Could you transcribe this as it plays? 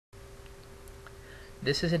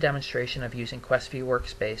This is a demonstration of using Quest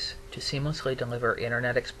vWorkspace to seamlessly deliver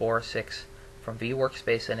Internet Explorer 6 from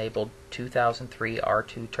vWorkspace-enabled 2003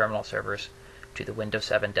 R2 terminal servers to the Windows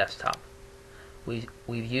 7 desktop. We've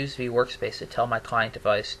used vWorkspace to tell my client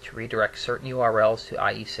device to redirect certain URLs to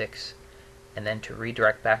IE6 and then to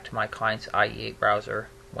redirect back to my client's IE8 browser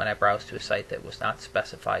when I browse to a site that was not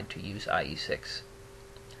specified to use IE6.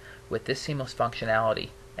 With this seamless functionality,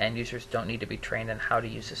 end users don't need to be trained on how to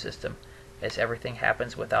use the system, as everything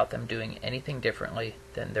happens without them doing anything differently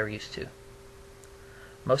than they're used to.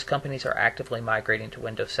 Most companies are actively migrating to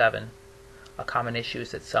Windows 7. A common issue is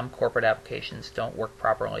that some corporate applications don't work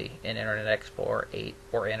properly in Internet Explorer 8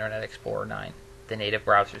 or Internet Explorer 9, the native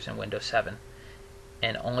browsers in Windows 7,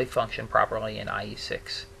 and only function properly in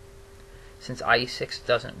IE6. Since IE6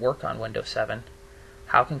 doesn't work on Windows 7,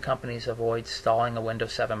 how can companies avoid stalling a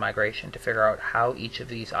Windows 7 migration to figure out how each of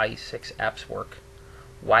these IE6 apps work,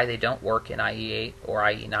 why they don't work in IE8 or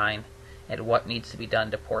IE9, and what needs to be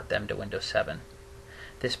done to port them to Windows 7?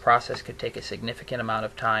 This process could take a significant amount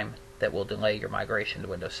of time that will delay your migration to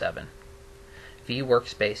Windows 7.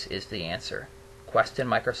 vWorkspace is the answer. Quest and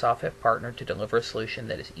Microsoft have partnered to deliver a solution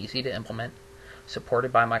that is easy to implement,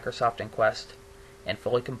 supported by Microsoft and Quest, and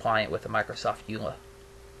fully compliant with the Microsoft EULA.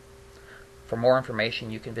 For more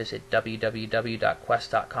information, you can visit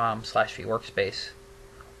www.quest.com/vWorkspace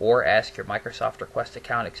or ask your Microsoft or Quest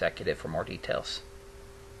account executive for more details.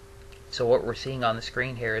 So what we're seeing on the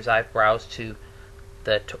screen here is I've browsed to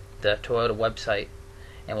the Toyota website,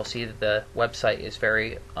 and we'll see that the website is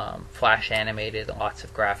very flash animated and lots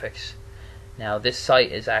of graphics. Now this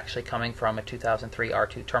site is actually coming from a 2003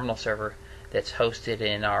 R2 terminal server that's hosted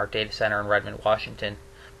in our data center in Redmond, Washington,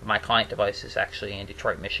 but my client device is actually in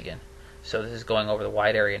Detroit, Michigan. So this is going over the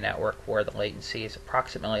wide area network where the latency is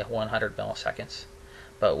approximately 100 milliseconds.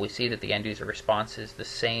 But we see that the end user response is the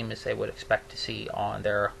same as they would expect to see on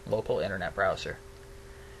their local internet browser.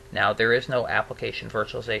 Now there is no application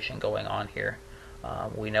virtualization going on here.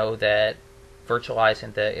 We know that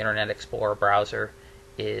virtualizing the Internet Explorer browser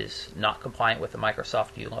is not compliant with the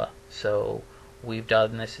Microsoft EULA, so we've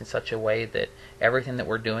done this in such a way that everything that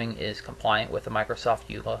we're doing is compliant with the Microsoft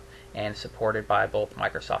EULA and supported by both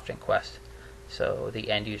Microsoft and Quest. So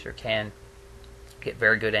the end user can get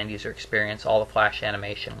very good end user experience. All the flash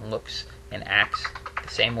animation looks and acts the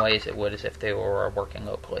same way as it would as if they were working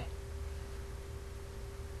locally.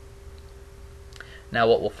 Now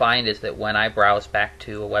what we'll find is that when I browse back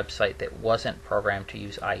to a website that wasn't programmed to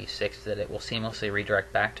use IE6, that it will seamlessly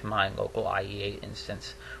redirect back to my local IE8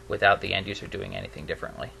 instance without the end user doing anything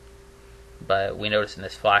differently. But we notice in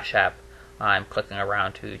this Flash app, I'm clicking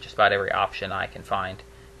around to just about every option I can find,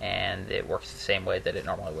 and it works the same way that it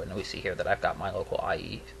normally would. And we see here that I've got my local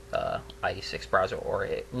IE6 browser, or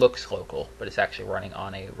it looks local, but it's actually running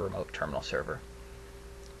on a remote terminal server.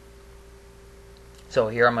 So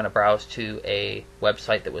here I'm going to browse to a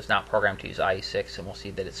website that was not programmed to use IE6, and we'll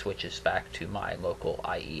see that it switches back to my local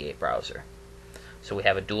IE8 browser. So we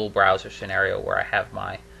have a dual browser scenario where I have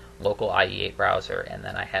my local IE8 browser and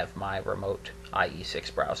then I have my remote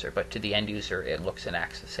IE6 browser, but to the end user it looks and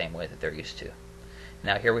acts the same way that they're used to.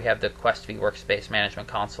 Now here we have the Quest vWorkspace Management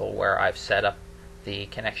Console where I've set up the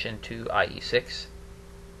connection to IE6.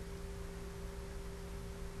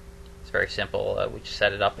 It's very simple. We just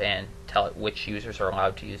set it up and tell it which users are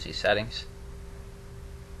allowed to use these settings.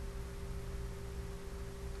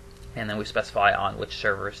 And then we specify on which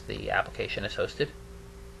servers the application is hosted.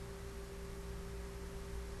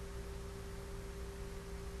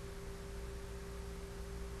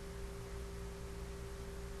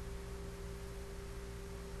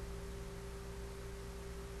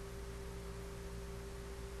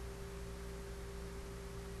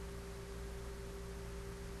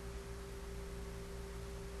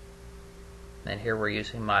 And here we're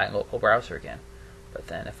using my local browser again. But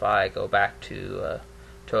then if I go back to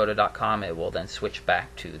Toyota.com, it will then switch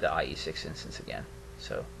back to the IE6 instance again.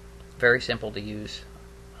 So very simple to use,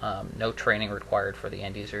 no training required for the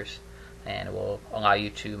end users, and it will allow you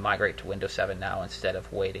to migrate to Windows 7 now instead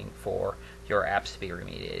of waiting for your apps to be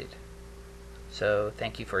remediated. So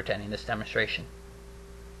thank you for attending this demonstration.